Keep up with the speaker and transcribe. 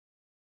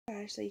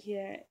Ashley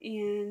here,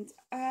 and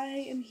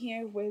I am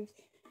here with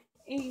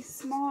a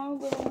small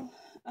little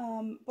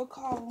book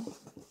haul,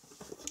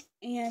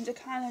 and I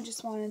kind of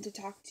just wanted to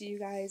talk to you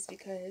guys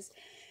because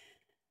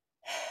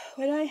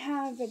when I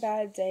have a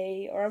bad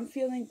day or I'm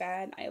feeling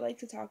bad, I like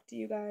to talk to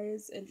you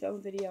guys and film a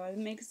video. It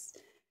makes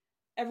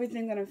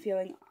everything that I'm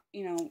feeling,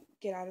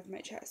 get out of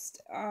my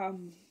chest. Yeah,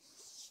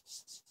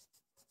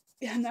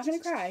 I'm not gonna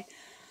cry.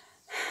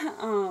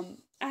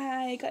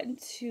 I got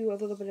into a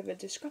little bit of a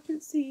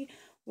discrepancy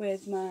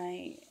with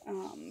my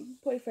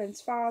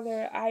boyfriend's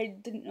father. I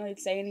didn't really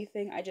say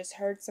anything. I just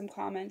heard some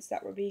comments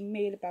that were being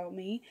made about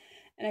me,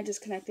 and I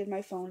disconnected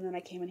my phone. And then I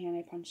came in here and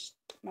I punched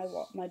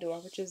my door,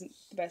 which isn't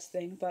the best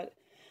thing, but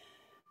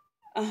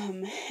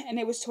and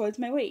it was towards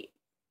my weight,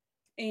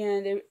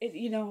 and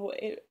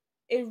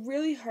it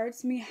really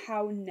hurts me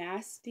how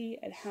nasty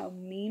and how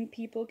mean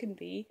people can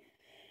be,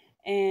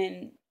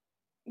 and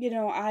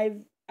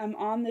I'm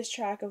on this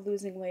track of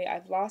losing weight.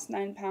 I've lost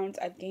 9 pounds.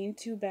 I've gained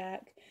 2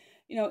 back.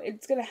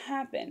 It's gonna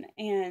happen,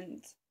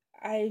 and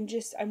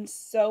I'm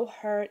so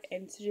hurt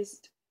and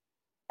just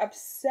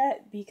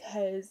upset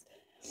because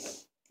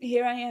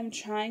here I am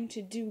trying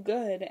to do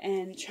good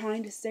and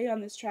trying to stay on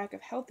this track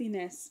of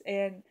healthiness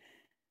and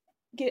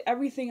get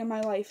everything in my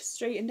life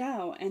straightened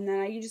out, and then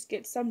I just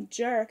get some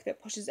jerk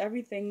that pushes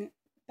everything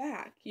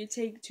back. You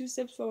take 2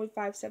 steps forward,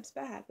 5 steps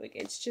back. Like,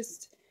 it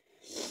just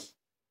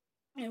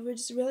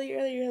really,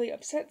 really, really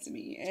upsets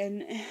me,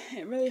 and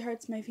it really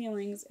hurts my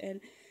feelings,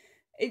 and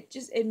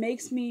it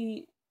makes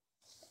me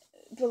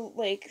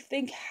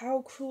think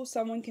how cruel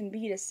someone can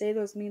be to say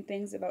those mean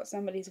things about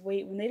somebody's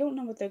weight when they don't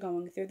know what they're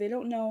going through. They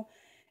don't know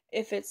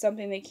if it's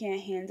something they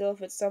can't handle,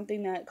 if it's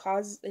something that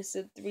is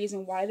the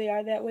reason why they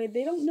are that way.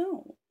 They don't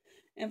know.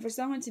 And for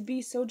someone to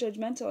be so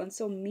judgmental and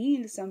so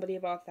mean to somebody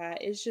about that,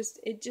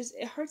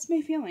 it hurts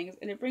my feelings,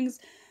 and it brings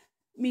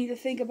me to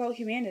think about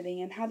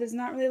humanity and how there's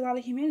not really a lot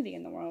of humanity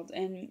in the world,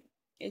 and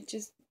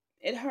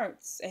it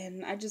hurts,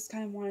 and I just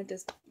kind of wanted to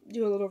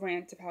do a little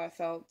rant of how I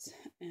felt.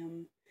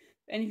 If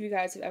any of you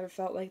guys have ever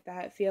felt like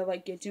that, feel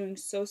like you're doing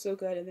so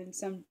good, and then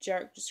some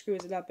jerk just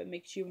screws it up, it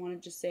makes you want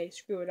to just say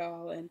screw it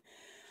all. And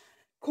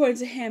according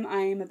to him, I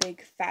am a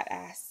big fat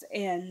ass,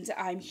 and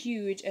I'm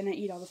huge, and I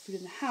eat all the food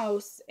in the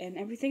house and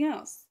everything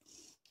else,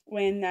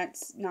 when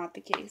that's not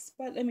the case.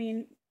 But I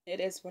mean, it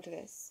is what it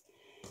is.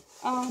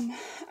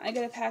 I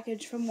got a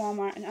package from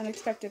Walmart, an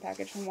unexpected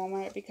package from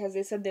Walmart, because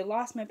they said they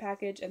lost my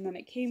package, and then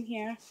it came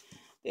here.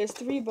 There's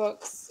 3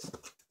 books.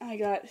 I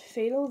got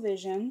Fatal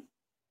Vision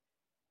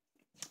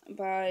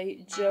by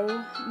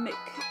Joe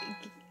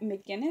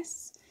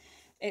McGinnis.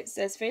 It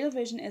says Fatal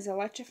Vision is an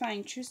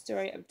electrifying true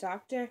story of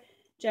Dr.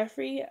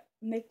 Jeffrey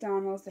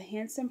McDonald's, the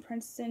handsome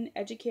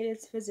Princeton-educated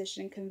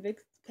physician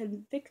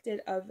convicted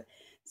of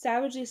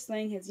savagely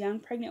slaying his young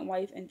pregnant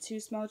wife and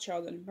 2 small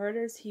children,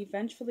 murders he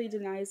vengefully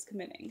denies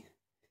committing.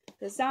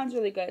 This sounds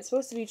really good. It's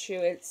supposed to be true.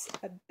 It's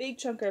a big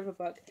chunker of a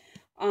book.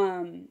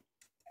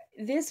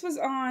 This was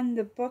on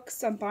the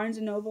books on Barnes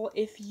 & Noble.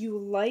 If you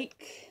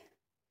like,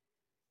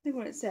 I think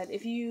what it said,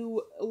 if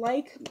you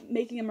like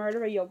Making a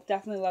Murderer, you'll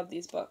definitely love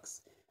these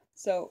books.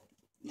 So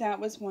that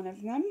was one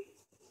of them.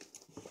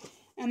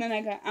 And then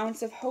I got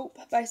Ounce of Hope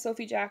by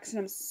Sophie Jackson.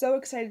 I'm so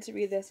excited to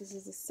read this. This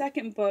is the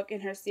 2nd book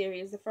in her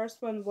series. The first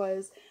one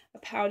was A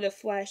Pound of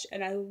Flesh,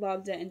 and I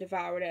loved it and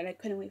devoured it, and I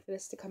couldn't wait for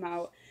this to come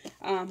out.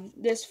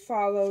 This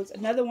follows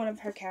another one of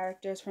her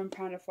characters from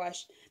Pound of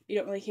Flesh. You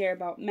don't really hear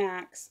about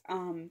Max.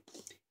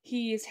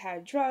 He's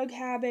had drug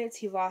habits.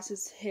 He lost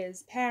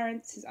his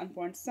parents, his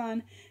unborn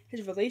son.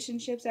 His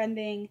relationship's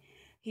ending.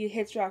 He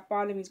hits rock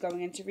bottom. He's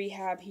going into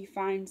rehab. He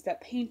finds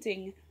that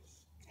painting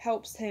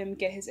helps him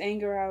get his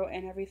anger out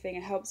and everything.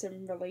 It helps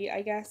him relate,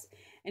 I guess.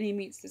 And he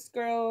meets this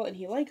girl, and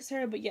he likes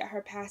her, but yet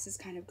her past is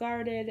kind of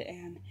guarded,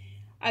 and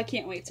I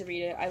can't wait to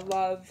read it. I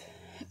love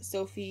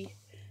Sophie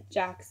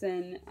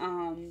Jackson.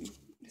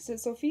 Is it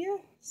Sophia?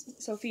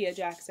 Sophia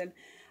Jackson.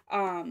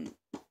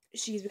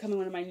 She's becoming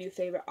one of my new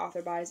favorite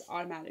author buys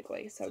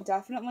automatically. So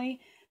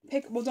definitely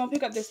don't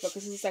pick up this book.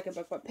 This is the 2nd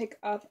book, but pick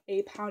up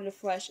A Pound of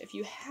Flesh. If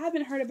you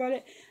haven't heard about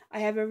it, I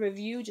have a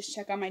review. Just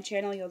check out my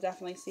channel. You'll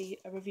definitely see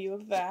a review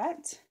of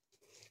that.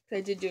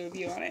 I did do a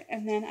review on it.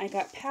 And then I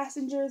got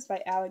Passengers by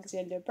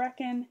Alexander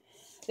Brecken.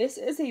 This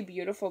is a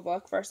beautiful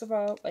book. First of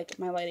all, like,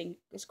 my lighting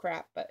is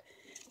crap, but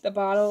the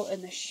bottle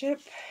and the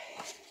ship,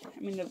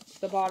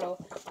 the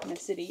bottle and the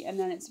city, and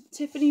then it's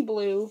Tiffany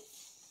blue,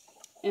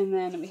 and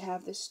then we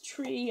have this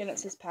tree, and it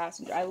says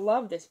Passenger. I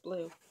love this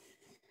blue.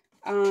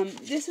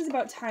 This is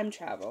about time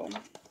travel,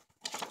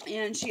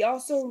 and she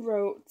also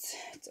wrote,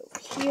 it's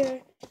over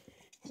here,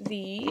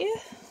 The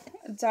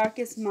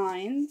Darkest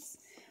Minds,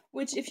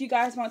 which, if you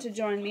guys want to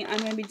join me, I'm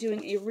going to be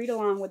doing a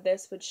read-along with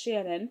this with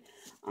Shannon.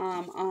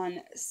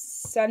 On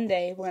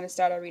Sunday, we're going to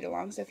start our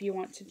read-along, so if you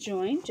want to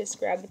join, just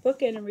grab the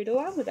book and read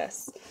along with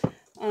us.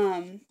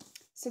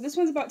 So this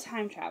one's about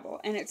time travel,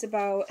 and it's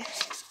about, I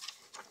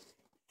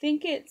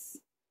think it's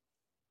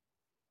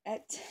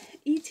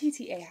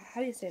ETTA. How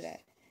do you say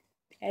that?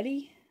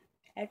 Eddie?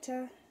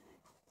 Etta?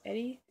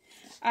 Eddie?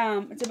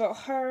 It's about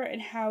her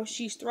and how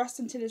she's thrust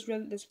into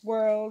this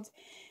world,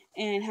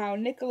 and how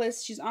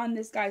she's on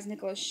this guy's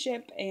Nicholas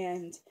ship,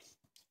 and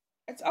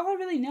that's all I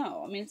really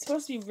know. I mean, it's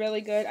supposed to be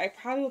really good. I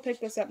probably will pick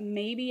this up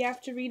maybe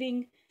after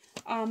reading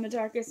The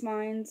Darkest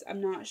Minds.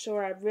 I'm not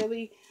sure.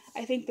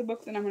 I think the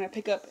book that I'm going to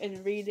pick up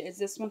and read is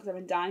this one, because I've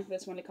been dying for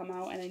this one to come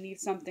out, and I need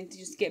something to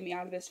just get me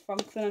out of this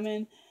funk that I'm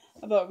in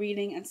about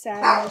reading and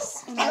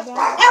sadness and all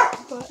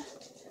that. But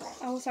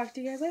I will talk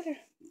to you guys later.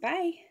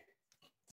 Bye!